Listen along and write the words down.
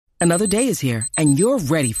Another day is here, and you're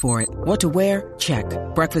ready for it. What to wear? Check.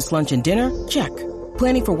 Breakfast, lunch, and dinner? Check.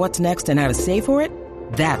 Planning for what's next and how to save for it?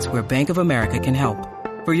 That's where Bank of America can help.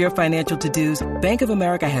 For your financial to-dos, Bank of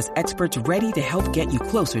America has experts ready to help get you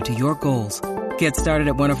closer to your goals. Get started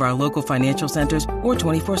at one of our local financial centers or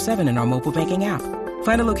 24/7 in our mobile banking app.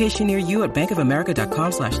 Find a location near you at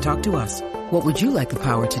bankofamerica.com/talktous. What would you like the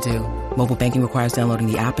power to do? Mobile banking requires downloading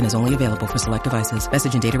the app and is only available for select devices.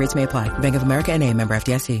 Message and data rates may apply. Bank of America N.A., member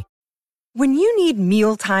FDIC. When you need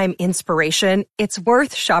mealtime inspiration, it's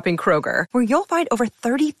worth shopping Kroger, where you'll find over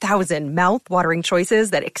 30,000 mouth-watering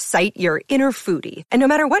choices that excite your inner foodie. And no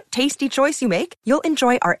matter what tasty choice you make, you'll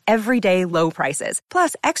enjoy our everyday low prices,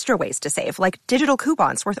 plus extra ways to save, like digital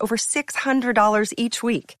coupons worth over $600 each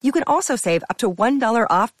week. You can also save up to $1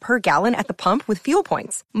 off per gallon at the pump with fuel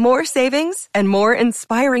points. More savings and more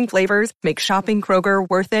inspiring flavors make shopping Kroger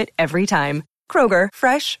worth it every time. Kroger,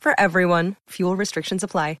 fresh for everyone. Fuel restrictions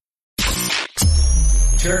apply.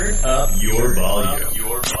 Turn up your volume.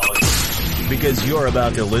 Because you're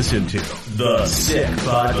about to listen to The Sick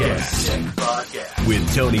Podcast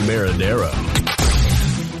with Tony Marinaro.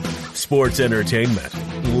 Sports entertainment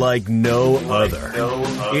like no other.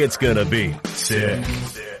 It's gonna be sick.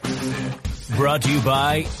 Brought to you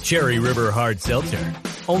by Cherry River Hard Seltzer.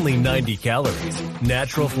 Only 90 calories,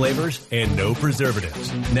 natural flavors, and no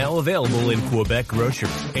preservatives. Now available in Quebec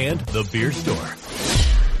groceries and the beer store.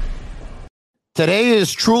 Today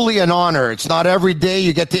is truly an honor. It's not every day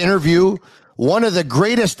you get to interview one of the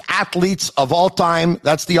greatest athletes of all time.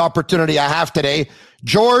 That's the opportunity I have today.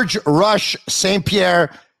 George Rush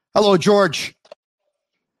St-Pierre. Hello, George.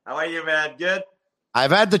 How are you, man? Good?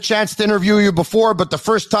 I've had the chance to interview you before, but the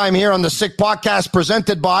first time here on the Sick Podcast,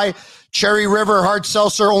 presented by Cherry River Hard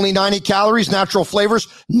Seltzer, only 90 calories, natural flavors,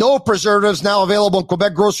 no preservatives, now available in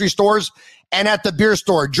Quebec grocery stores and at the beer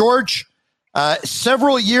store. George,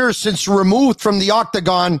 several years since removed from the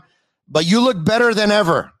octagon, but you look better than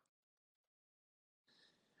ever.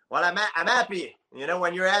 Well, I'm happy. You know,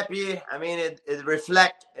 when you're happy, I mean, it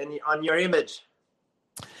reflects on your image.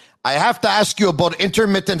 I have to ask you about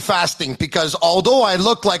intermittent fasting, because although I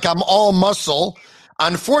look like I'm all muscle,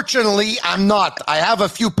 unfortunately, I'm not. I have a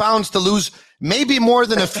few pounds to lose, maybe more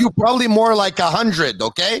than a few, probably more like 100,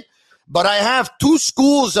 okay? But I have two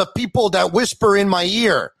schools of people that whisper in my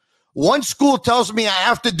ear. One school tells me I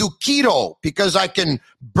have to do keto because I can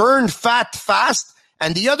burn fat fast,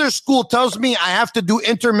 and the other school tells me I have to do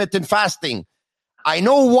intermittent fasting. I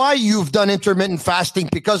know why you've done intermittent fasting,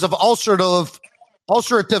 because of ulcerative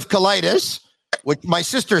colitis, which my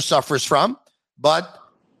sister suffers from. But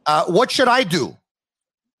what should I do?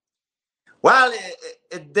 Well,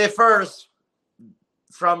 it differs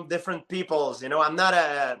from different peoples. You know, I'm not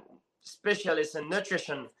a specialist in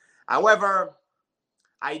nutrition. However,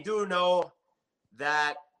 I do know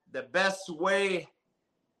that the best way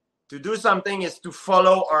to do something is to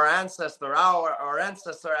follow our ancestor. Our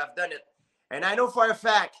ancestor have done it. And I know for a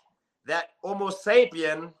fact that Homo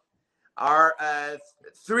sapien are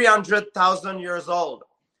 300,000 years old.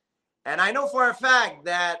 And I know for a fact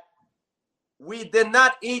that we did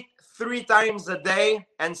not eat 3 times a day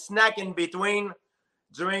and snack in between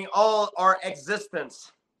during all our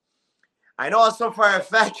existence. I know also for a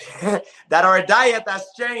fact that our diet has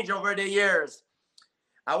changed over the years.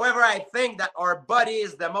 However, I think that our body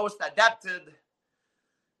is the most adapted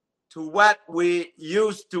to what we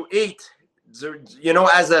used to eat, you know,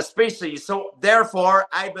 as a species. So therefore,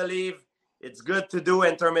 I believe it's good to do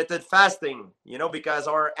intermittent fasting, you know, because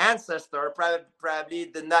our ancestors probably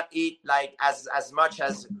did not eat like as much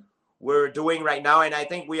as we're doing right now. And I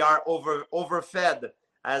think we are overfed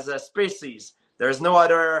as a species. There's no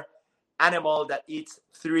other animal that eats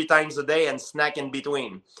 3 times a day and snack in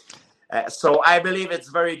between. So I believe it's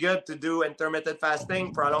very good to do intermittent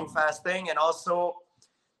fasting, prolonged fasting. And also,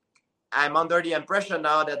 I'm under the impression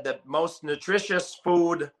now that the most nutritious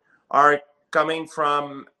food are coming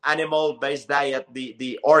from animal-based diet,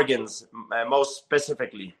 the organs, most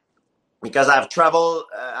specifically. Because I've traveled,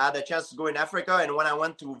 I had a chance to go in Africa, and when I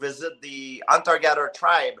went to visit the hunter-gatherer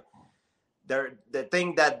tribe, the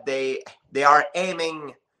thing that they are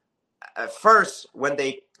aiming first when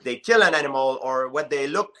they kill an animal, or what they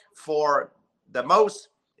look for the most,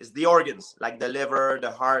 is the organs, like the liver,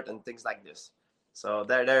 the heart, and things like this. So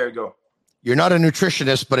there you go. You're not a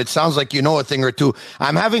nutritionist, but it sounds like you know a thing or two.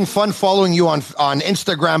 I'm having fun following you on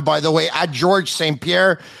Instagram, by the way, at George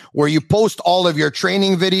St-Pierre, where you post all of your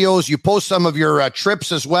training videos. You post some of your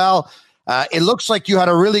trips as well. It looks like you had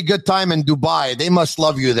a really good time in Dubai. They must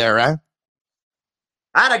love you there, eh?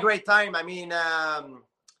 I had a great time. I mean,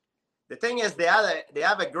 the thing is, they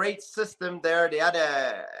have a great system there. They had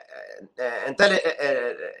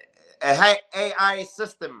AI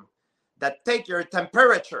system that take your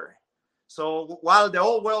temperature. So while the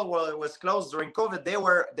whole world was closed during COVID, they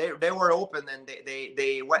were open, and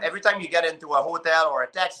they every time you get into a hotel or a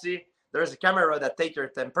taxi, there's a camera that take your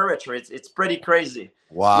temperature. It's pretty crazy.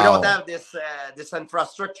 Wow. We don't have this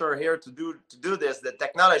infrastructure here to do this, the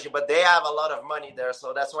technology, but they have a lot of money there,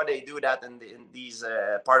 so that's why they do that in these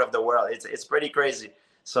part of the world. It's pretty crazy.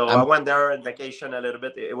 So I went there on vacation a little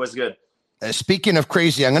bit. It was good. Speaking of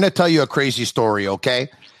crazy, I'm going to tell you a crazy story, okay?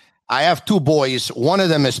 I have two boys. One of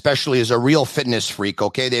them especially is a real fitness freak,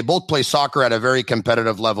 okay? They both play soccer at a very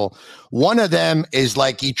competitive level. One of them is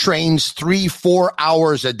like he trains 3-4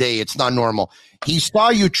 hours a day. It's not normal. He saw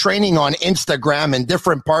you training on Instagram in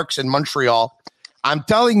different parks in Montreal. I'm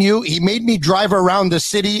telling you, he made me drive around the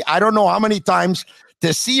city, I don't know how many times,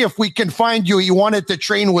 to see if we can find you. He wanted to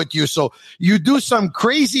train with you. So you do some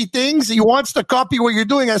crazy things. He wants to copy what you're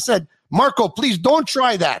doing. I said, Marco, please don't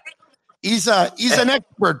try that. He's an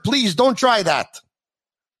expert. Please don't try that.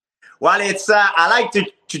 Well, it's I like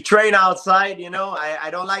to train outside. You know,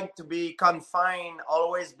 I don't like to be confined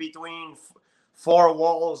always between four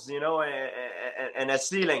walls. You know, and a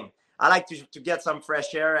ceiling. I like to get some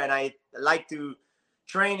fresh air, and I like to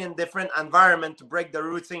train in different environment to break the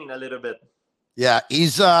routine a little bit. Yeah,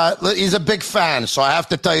 he's a big fan, so I have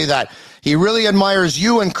to tell you that. He really admires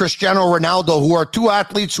you and Cristiano Ronaldo, who are two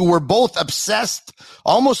athletes who were both obsessed,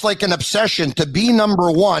 almost like an obsession, to be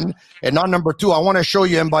number one and not number two. I want to show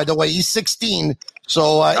you him, by the way. He's 16,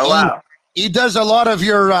 so wow. he does a lot of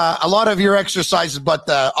your exercises, but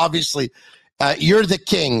obviously you're the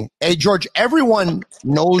king. Hey, George, everyone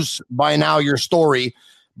knows by now your story,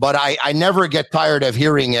 but I never get tired of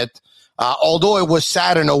hearing it. Although it was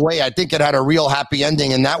sad in a way, I think it had a real happy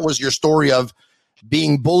ending, and that was your story of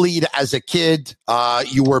being bullied as a kid.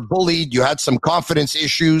 You were bullied. You had some confidence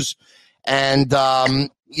issues, and,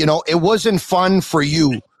 it wasn't fun for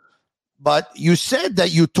you. But you said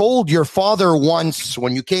that you told your father once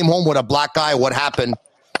when you came home with a black eye what happened,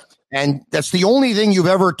 and that's the only thing you've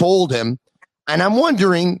ever told him. And I'm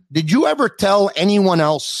wondering, did you ever tell anyone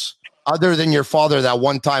else other than your father that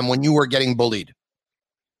one time when you were getting bullied?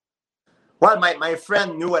 Well, my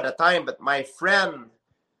friend knew at the time, but my friend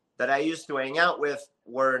that I used to hang out with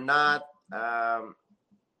were not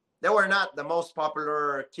they were not the most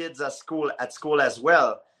popular kids at school as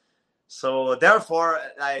well. So therefore,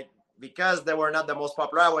 because they were not the most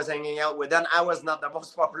popular, I was hanging out with them. I was not the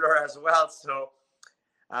most popular as well. So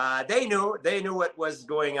they knew what was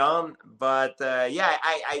going on. But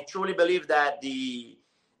I truly believe that the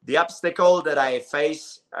obstacle that I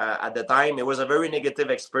faced at the time, it was a very negative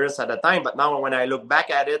experience at the time. But now when I look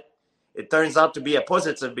back at it, it turns out to be a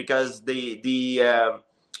positive, because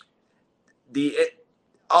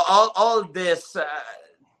all this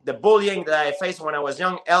the bullying that I faced when I was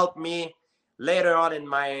young helped me later on in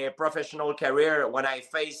my professional career, when I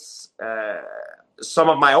faced some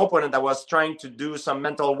of my opponent that was trying to do some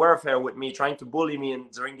mental warfare with me, trying to bully me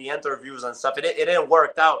during the interviews and stuff. It didn't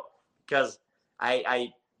work out, because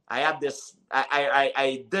I had this,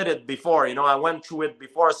 I did it before, I went through it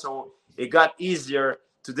before, so it got easier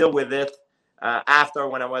to deal with it after,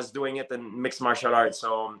 when I was doing it in mixed martial arts.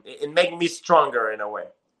 So it made me stronger in a way.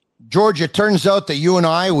 George, it turns out that you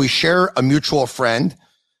and we share a mutual friend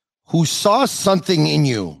who saw something in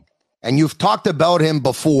you, and you've talked about him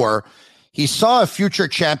before. He saw a future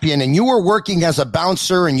champion, and you were working as a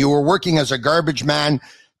bouncer and you were working as a garbage man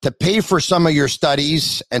to pay for some of your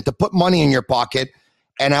studies and to put money in your pocket.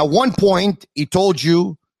 And at one point, he told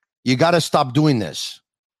you, you got to stop doing this.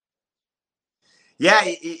 Yeah,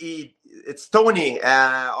 it's Tony,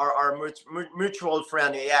 our mutual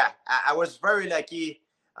friend. Yeah, I was very lucky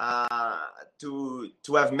to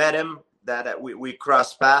have met him, that we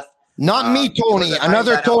crossed paths. Not me, Tony,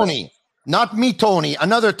 another Tony. Not me, Tony,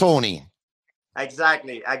 another Tony.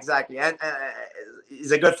 Exactly. And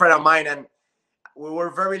he's a good friend of mine. And we were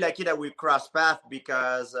very lucky that we crossed paths,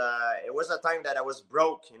 because it was a time that I was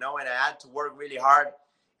broke, and I had to work really hard.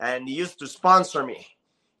 And he used to sponsor me,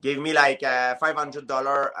 gave me like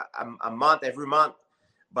 $500 a month, every month.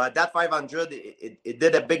 But that 500, it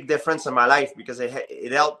did a big difference in my life, because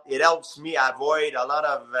it helps me avoid a lot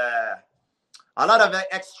of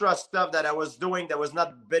extra stuff that I was doing that was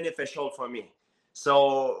not beneficial for me.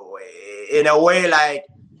 So in a way, like,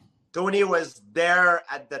 Tony was there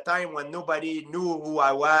at the time when nobody knew who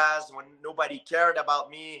I was, when nobody cared about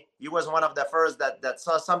me. He was one of the first that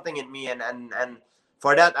saw something in me, and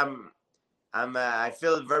for that I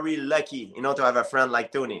feel very lucky, to have a friend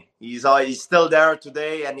like Tony. He's still there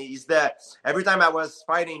today, and he's there. Every time I was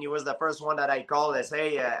fighting, he was the first one that I called and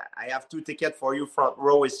say, "Hey, I have 2 tickets for you, front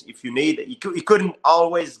row, if you need." He couldn't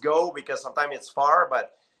always go because sometimes it's far,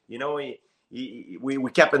 but we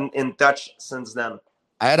kept in touch since then.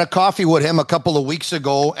 I had a coffee with him a couple of weeks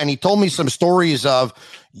ago, and he told me some stories of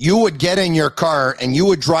you would get in your car and you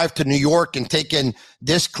would drive to New York and take in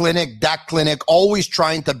this clinic, that clinic, always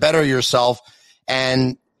trying to better yourself.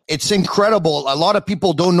 And it's incredible. A lot of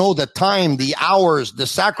people don't know the time, the hours, the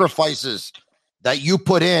sacrifices that you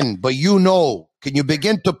put in, but can you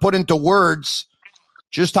begin to put into words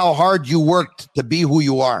just how hard you worked to be who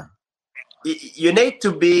you are? You need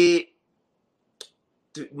to be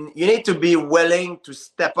willing to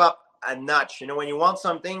step up a notch. When you want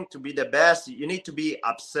something to be the best, you need to be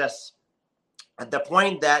obsessed at the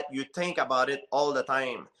point that you think about it all the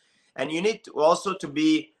time. And you need to also to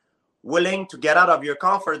be willing to get out of your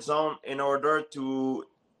comfort zone in order to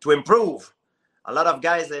improve. A lot of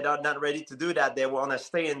guys, they're not ready to do that. They want to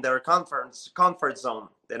stay in their comfort zone.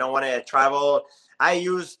 They don't want to travel. I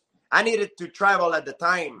needed to travel at the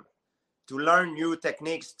time to learn new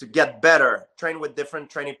techniques, to get better, train with different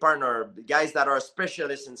training partners, guys that are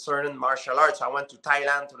specialists in certain martial arts. I went to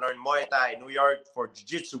Thailand to learn Muay Thai, New York for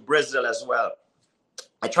Jiu-Jitsu, Brazil as well.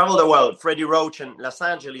 I traveled the world, Freddie Roach in Los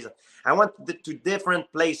Angeles. I went to different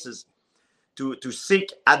places to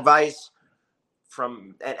seek advice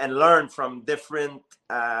from and learn from different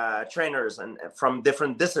trainers and from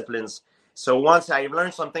different disciplines. So once I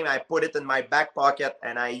learn something, I put it in my back pocket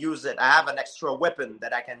and I use it. I have an extra weapon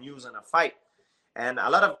that I can use in a fight. And a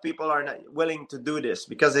lot of people are not willing to do this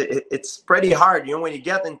because it's pretty hard. When you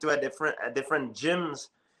get into a different gyms,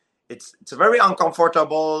 it's a very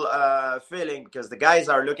uncomfortable feeling because the guys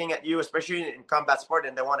are looking at you, especially in combat sport,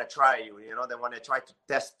 and they want to try you. They want to try to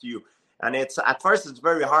test you. And at first it's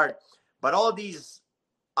very hard. But all these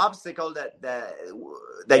obstacles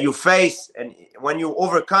that you face, and when you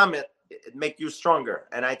overcome it, it makes you stronger.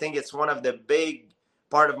 And I think it's one of the big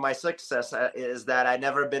part of my success is that I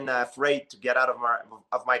never been afraid to get out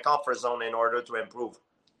of my comfort zone in order to improve.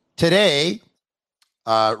 Today,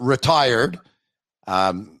 retired,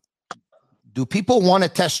 do people want to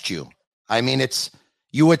test you? I mean,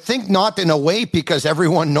 you would think not in a way because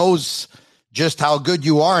everyone knows just how good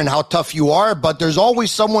you are and how tough you are, but there's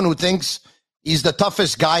always someone who thinks he's the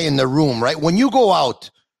toughest guy in the room, right? When you go out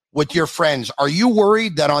with your friends, are you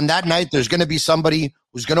worried that on that night there's going to be somebody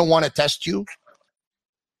who's going to want to test you?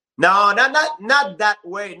 No, not that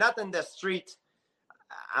way. Not in the street.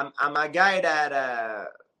 I'm a guy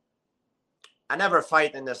that I never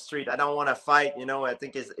fight in the street. I don't want to fight. I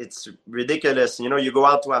think it's ridiculous. You go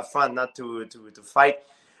out to have fun, not to fight.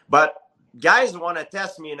 But guys want to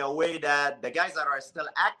test me in a way that the guys that are still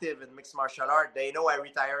active in mixed martial art, they know I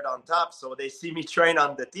retired on top, so they see me train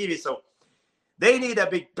on the TV. So they need a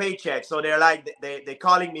big paycheck. So they're like, they're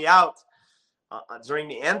calling me out during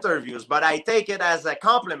the interviews, but I take it as a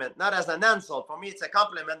compliment, not as an insult. For me, it's a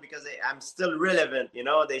compliment because I'm still relevant.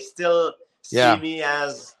 They still see me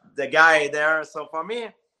as the guy there. So for me,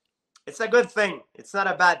 it's a good thing. It's not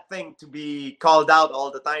a bad thing to be called out all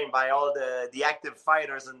the time by all the active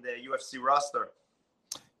fighters in the UFC roster.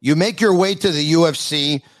 You make your way to the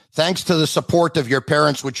UFC thanks to the support of your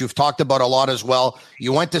parents, which you've talked about a lot as well.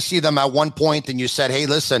 You went to see them at one point and you said, hey,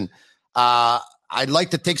 listen, I'd like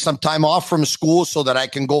to take some time off from school so that I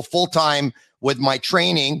can go full time with my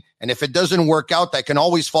training. And if it doesn't work out, I can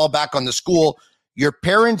always fall back on the school. Your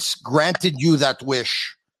parents granted you that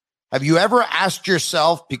wish. Have you ever asked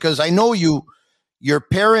yourself, because I know your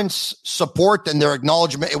parents' support and their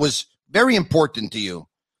acknowledgement, it was very important to you.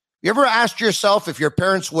 You ever asked yourself if your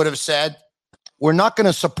parents would have said, we're not going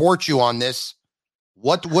to support you on this,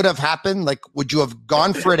 what would have happened? Like, would you have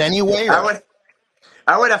gone for it anyway? Or?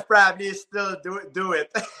 I would have probably still do it.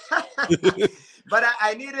 But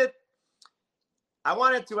I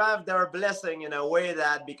wanted to have their blessing in a way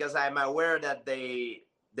that, because I'm aware that they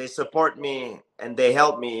support me and they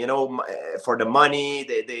help me, for the money.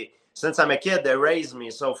 They since I'm a kid, they raised me.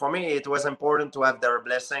 So for me, it was important to have their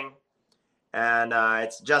blessing. And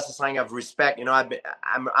it's just a sign of respect.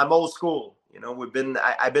 I'm old school.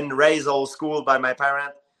 I've been raised old school by my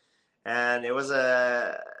parents, and it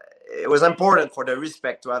was important for the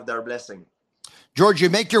respect to have their blessing. George, you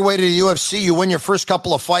make your way to the UFC. You win your first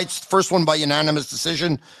couple of fights. First one by unanimous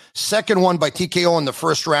decision. Second one by TKO in the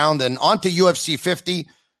first round. And on to UFC 50.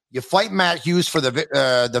 You fight Matt Hughes for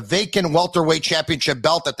the vacant welterweight championship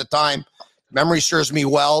belt at the time. Memory serves me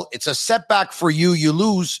well. It's a setback for you. You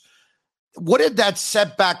lose. What did that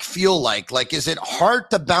setback feel like? Like, is it hard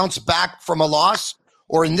to bounce back from a loss?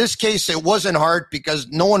 Or in this case, it wasn't hard because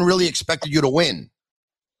no one really expected you to win?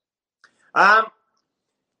 I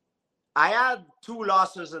had 2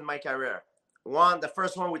 losses in my career. The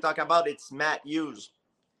first one we talk about, it's Matt Hughes.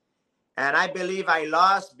 And I believe I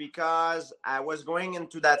lost because I was going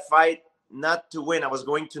into that fight not to win. I was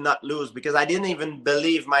going to not lose because I didn't even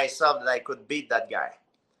believe myself that I could beat that guy.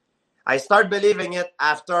 I started believing it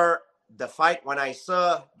after the fight. When I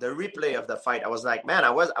saw the replay of the fight, I was like, man,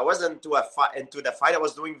 I was into the fight. I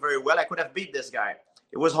was doing very well. I could have beat this guy.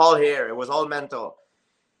 It was all here. It was all mental.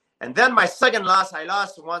 And then my second loss, I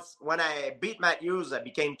lost once when I beat Matt Hughes. I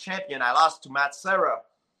became champion. I lost to Matt Serra.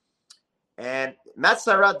 And Matt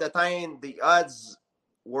Serra at the time, the odds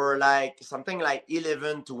were like something like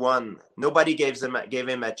 11-1. Nobody gave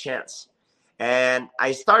him a chance. And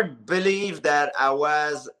I started believe that I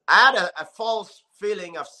had a false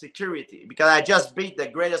feeling of security because I just beat the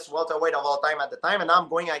greatest welterweight of all time at the time, and now I'm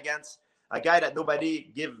going against a guy that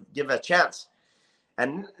nobody give a chance.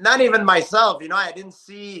 And not even myself, I didn't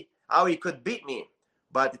see how he could beat me.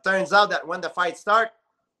 But it turns out that when the fight started,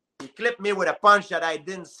 he clipped me with a punch that I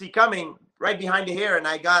didn't see coming right behind the ear, and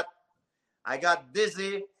I got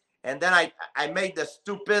dizzy. And then I made the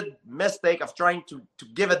stupid mistake of trying to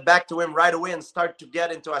give it back to him right away and start to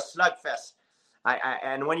get into a slugfest.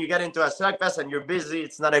 And when you get into a slugfest and you're busy,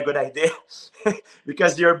 it's not a good idea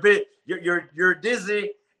because you're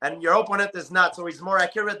dizzy and your opponent is not. So he's more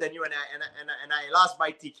accurate than you. And I lost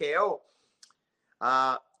by TKO.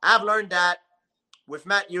 I've learned that with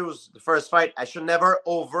Matt Hughes, the first fight, I should never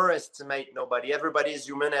overestimate nobody. Everybody is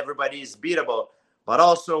human. Everybody is beatable. But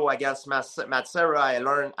also against Matt Serra,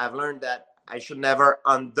 I've learned that I should never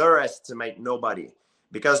underestimate nobody.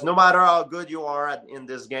 Because no matter how good you are in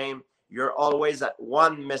this game, you're always at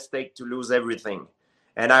one mistake to lose everything.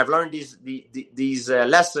 And I've learned these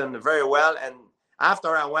lessons very well. And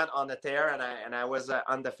after I went on a tear and I was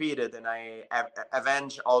undefeated and I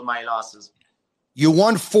avenged all my losses. You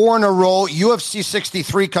won 4 in a row. UFC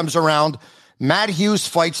 63 comes around. Matt Hughes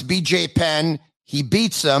fights BJ Penn. He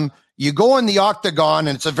beats him. You go in the octagon,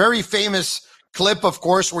 and it's a very famous clip, of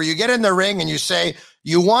course, where you get in the ring and you say,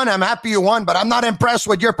 you won, I'm happy you won, but I'm not impressed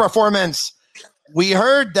with your performance. We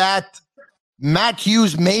heard that Matt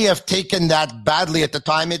Hughes may have taken that badly at the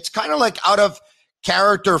time. It's kind of like out of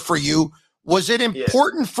character for you. Was it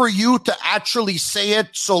important for you to actually say it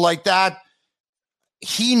so like that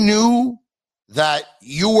he knew that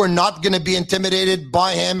you were not going to be intimidated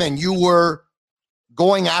by him and you were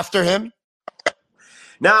going after him?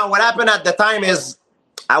 Now, what happened at the time is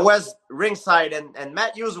I was ringside and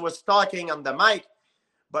Matt Hughes was talking on the mic.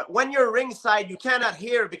 But when you're ringside, you cannot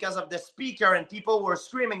hear because of the speaker and people were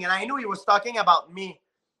screaming. And I knew he was talking about me.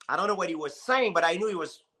 I don't know what he was saying, but I knew he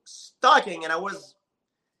was talking. And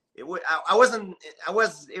he was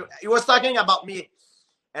talking about me.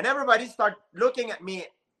 And everybody started looking at me.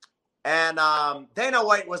 And Dana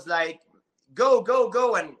White was like, go, go,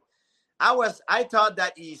 go. And I thought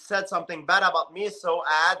that he said something bad about me, so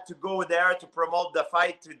I had to go there to promote the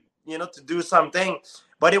fight, to do something.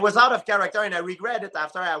 But it was out of character, and I regret it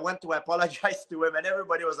after I went to apologize to him. And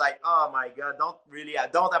everybody was like, oh, my God,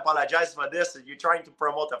 don't apologize for this. You're trying to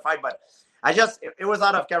promote a fight. But it was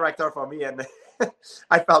out of character for me, and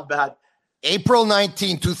I felt bad. April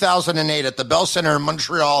 19, 2008 at the Bell Center in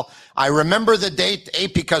Montreal. I remember the date, A,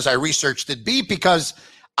 because I researched it, B, because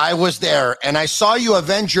I was there, and I saw you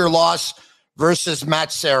avenge your loss versus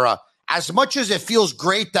Matt Serra. As much as it feels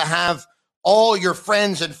great to have all your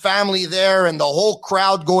friends and family there and the whole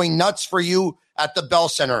crowd going nuts for you at the Bell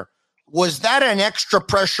Center, was that an extra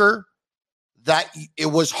pressure that it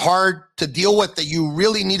was hard to deal with, that you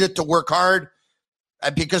really needed to work hard?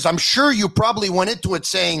 Because I'm sure you probably went into it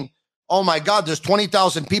saying, oh, my God, there's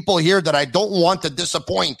 20,000 people here that I don't want to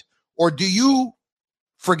disappoint. Or do you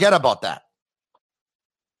forget about that?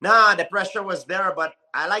 Nah, the pressure was there, but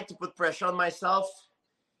I like to put pressure on myself.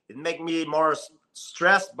 It makes me more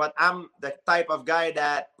stressed, but I'm the type of guy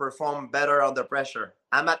that perform better under pressure.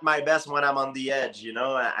 I'm at my best when I'm on the edge,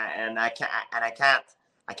 and I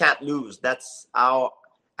can't lose. That's how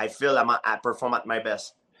I feel I perform at my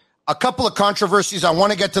best. A couple of controversies. I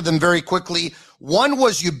want to get to them very quickly. One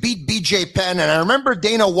was you beat BJ Penn, and I remember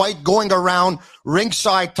Dana White going around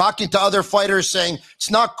ringside talking to other fighters saying,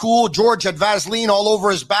 it's not cool, George had Vaseline all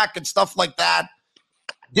over his back and stuff like that.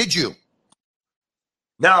 Did you?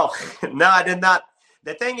 No, I did not.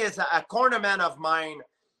 The thing is, a cornerman of mine,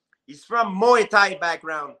 he's from Muay Thai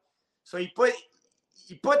background. So he put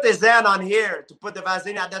his hand on here to put the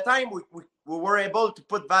Vaseline. At the time, we were able to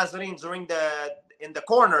put Vaseline in the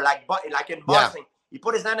corner, like in boxing. Yeah. He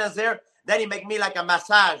put his hand in there, then he make me like a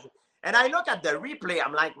massage. And I look at the replay.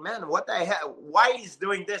 I'm like, man, what the hell? Why he's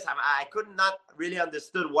doing this? I could not really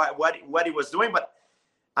understood what he was doing. But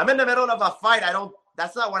I'm in the middle of a fight.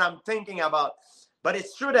 That's not what I'm thinking about. But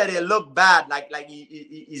it's true that it looked bad. Like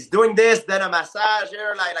he's doing this, then a massage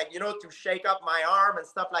here, like to shake up my arm and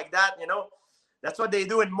stuff like that. That's what they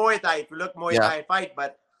do in Muay Thai. If you look Muay Thai fight,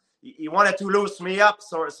 but he wanted to loose me up,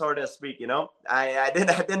 so to speak. I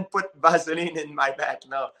didn't put Vaseline in my back.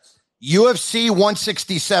 No. UFC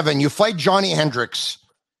 167. You fight Johnny Hendricks.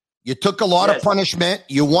 You took a lot of punishment.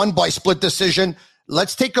 You won by split decision.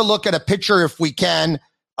 Let's take a look at a picture, if we can,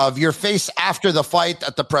 of your face after the fight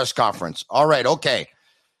at the press conference. All right, okay.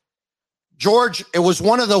 George, it was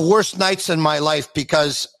one of the worst nights in my life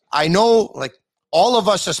because I know, like, all of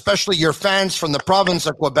us, especially your fans from the province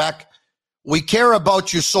of Quebec, we care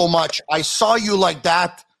about you so much. I saw you like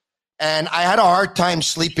that, and I had a hard time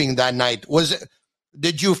sleeping that night.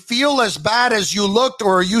 Did you feel as bad as you looked,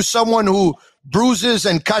 or are you someone who bruises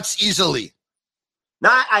and cuts easily? No,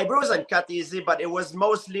 I bruise and cut easy, but it was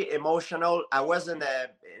mostly emotional. I was in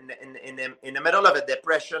the middle of a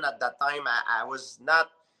depression at that time. I was not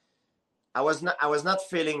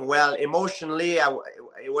feeling well emotionally.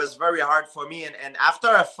 It was very hard for me. And after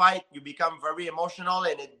a fight, you become very emotional,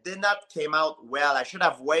 and it did not came out well. I should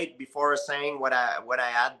have waited before saying what I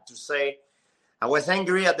had to say. I was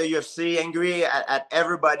angry at the UFC, angry at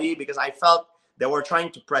everybody, because I felt they were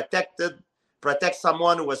trying to protect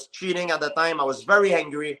someone who was cheating at the time. I was very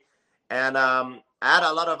angry, and I had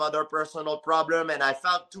a lot of other personal problem, and I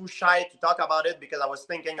felt too shy to talk about it because I was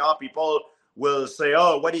thinking, people will say,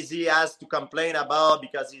 what is he has to complain about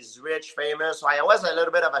because he's rich, famous. So I was a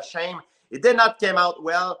little bit of ashamed. It did not come out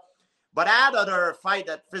well, but I had other fight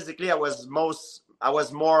that physically I was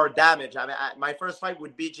more damaged. My first fight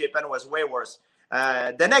with BJ Penn was way worse.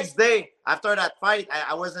 The next day after that fight,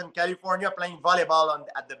 I was in California playing volleyball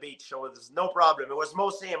at the beach, so it was no problem. It was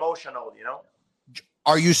mostly emotional,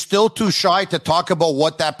 Are you still too shy to talk about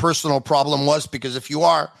what that personal problem was? Because if you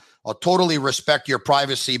are, I'll totally respect your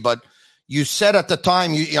privacy. But you said at the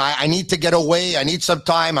time, I need to get away. I need some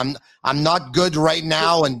time. I'm not good right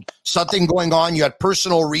now, and something going on. You had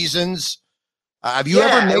personal reasons. Have you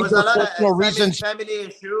ever made those personal reasons? Family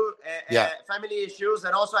issues,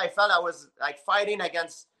 and also I felt I was like fighting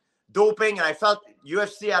against doping, and I felt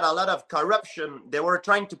UFC had a lot of corruption. They were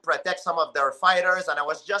trying to protect some of their fighters, and I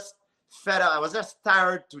was just fed up. I was just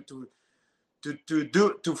tired to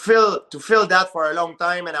feel that for a long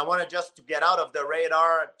time, and I wanted just to get out of the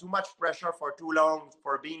radar. Too much pressure for too long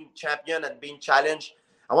for being champion and being challenged.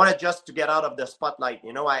 I wanted just to get out of the spotlight.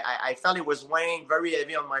 I felt it was weighing very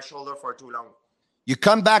heavy on my shoulder for too long. You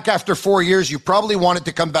come back after 4 years. You probably wanted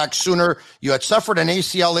to come back sooner. You had suffered an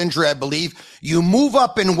ACL injury, I believe. You move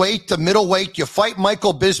up in weight to middleweight. You fight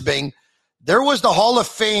Michael Bisping. There was the Hall of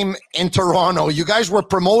Fame in Toronto. You guys were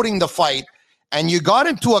promoting the fight, and you got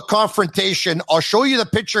into a confrontation. I'll show you the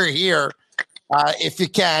picture here, if you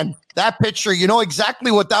can. That picture, you know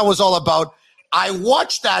exactly what that was all about. I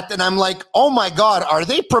watched that, and I'm like, oh, my God, are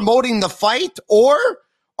they promoting the fight, or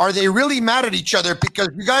are they really mad at each other because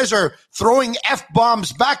you guys are throwing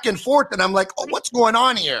F-bombs back and forth? And I'm like, what's going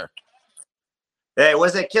on here? There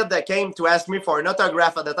was a kid that came to ask me for an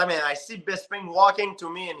autograph at the time, and I see Bisping walking to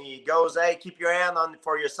me, and he goes, hey, keep your hand on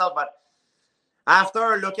for yourself. But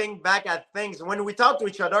after looking back at things, when we talk to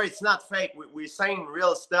each other, it's not fake. We're saying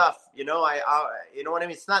real stuff. You know what I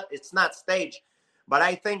mean? It's not staged. But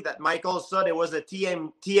I think that Michael saw there was a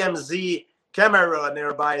TMZ camera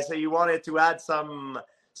nearby, so he wanted to add some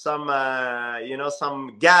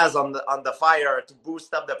gas on the fire to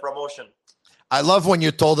boost up the promotion. I love when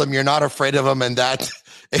you told him you're not afraid of him, and that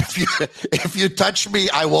if you touch me,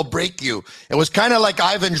 I will break you. It was kind of like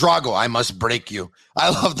Ivan Drago. I must break you. I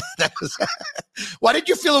love that. Why did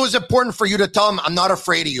you feel it was important for you to tell him I'm not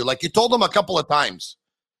afraid of you? Like you told him a couple of times.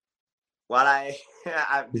 Well,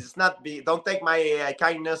 don't take my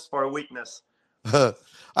kindness for weakness.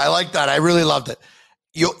 I like that. I really loved it.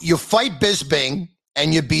 You fight Bisping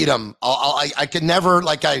and you beat him. I can never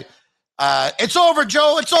it's over,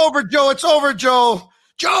 Joe. It's over, Joe. It's over, Joe.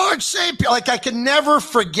 George St-Pierre. Like I can never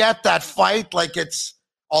forget that fight.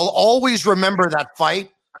 I'll always remember that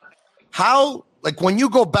fight. How, when you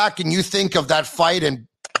go back and you think of that fight and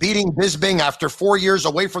beating Bisping after 4 years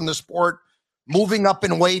away from the sport, moving up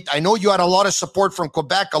in weight. I know you had a lot of support from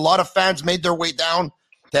Quebec. A lot of fans made their way down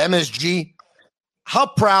to MSG. How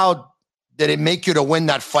proud did it make you to win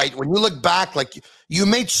that fight? When you look back, you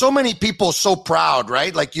made so many people so proud,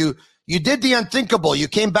 right? You did the unthinkable. You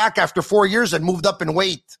came back after 4 years and moved up in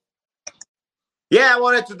weight. Yeah, I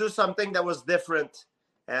wanted to do something that was different.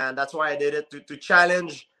 And that's why I did it, to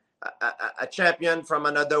challenge a champion from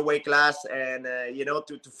another weight class, and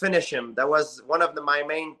to finish him. That was one of my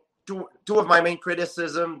main two of my main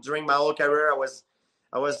criticism during my whole career.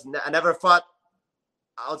 I never fought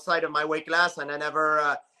outside of my weight class, and I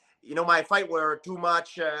never my fight were too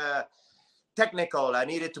much technical. I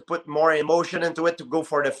needed to put more emotion into it to go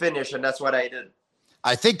for the finish, and that's what I did.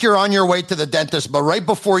 I think you're on your way to the dentist, but right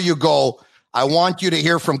before you go, I want you to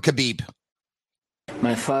hear from Khabib.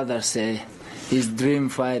 My father say his dream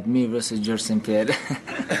fight me versus George St-Pierre.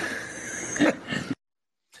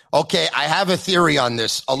 Okay, I have a theory on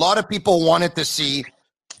this. A lot of people wanted to see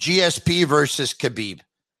GSP versus Khabib.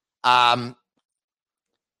 I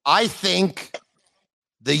think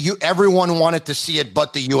everyone wanted to see it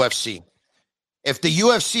but the UFC. If the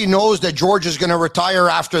UFC knows that George is going to retire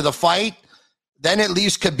after the fight, then it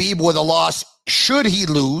leaves Khabib with a loss should he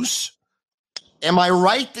lose. Am I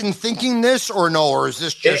right in thinking this or no? Or is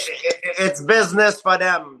this just... It's business for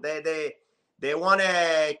them. They want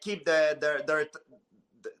to keep the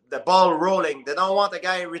ball rolling. They don't want the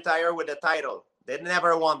guy retire with the title. They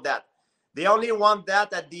never want that. They only want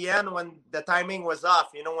that at the end when the timing was off,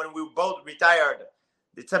 when we both retired.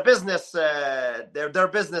 It's a business. They're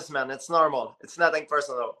businessmen. It's normal. It's nothing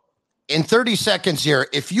personal. In 30 seconds here,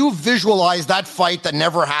 if you visualize that fight that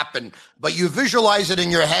never happened, but you visualize it in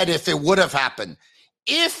your head if it would have happened,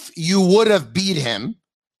 if you would have beat him,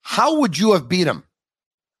 how would you have beat him?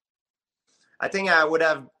 I think I would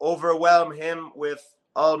have overwhelmed him with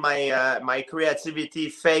all my creativity,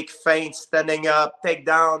 fake feints, standing up,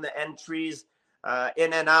 takedown, entries,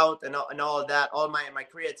 in and out, and all that. All my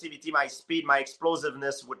creativity, my speed, my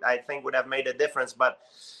explosiveness would have made a difference. But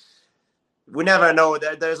we never know.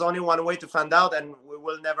 There's only one way to find out, and we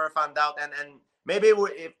will never find out. And maybe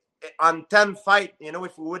if on 10 fight,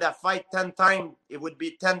 if we would have fight 10 times, it would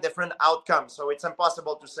be 10 different outcomes. So it's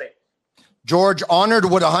impossible to say. George, honored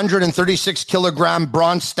with a 136-kilogram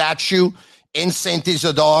bronze statue in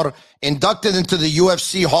Saint-Isidore, inducted into the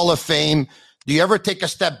UFC Hall of Fame. Do you ever take a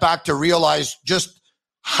step back to realize just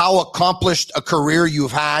how accomplished a career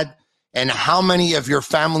you've had and how many of your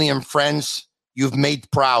family and friends you've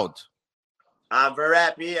made proud? I'm very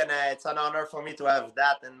happy, and it's an honor for me to have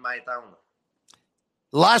that in my town.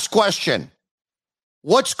 Last question.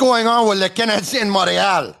 What's going on with Le Canadien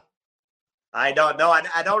Montréal? I don't know.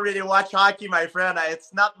 I don't really watch hockey, my friend.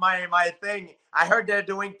 It's not my thing. I heard they're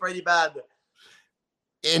doing pretty bad.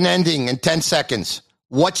 In ending, in 10 seconds,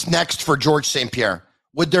 what's next for George St-Pierre?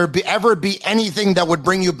 Would there ever be anything that would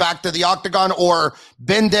bring you back to the octagon, or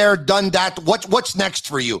been there, done that? What's next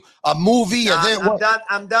for you? A movie? I'm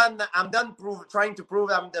done. I'm done trying to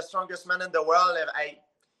prove I'm the strongest man in the world.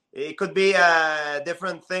 It could be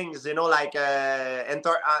different things, like in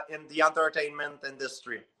the entertainment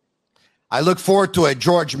industry. I look forward to it,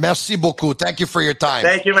 George. Merci beaucoup. Thank you for your time.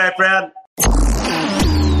 Thank you, my friend.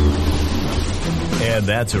 And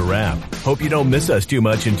that's a wrap. Hope you don't miss us too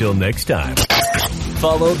much until next time.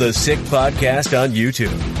 Follow The Sick Podcast on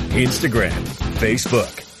YouTube, Instagram,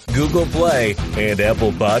 Facebook, Google Play, and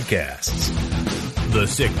Apple Podcasts. The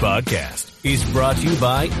Sick Podcast is brought to you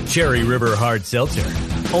by Cherry River Hard Seltzer.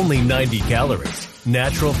 Only 90 calories,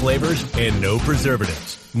 natural flavors, and no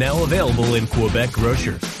preservatives. Now available in Quebec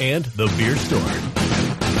grocers and the beer store.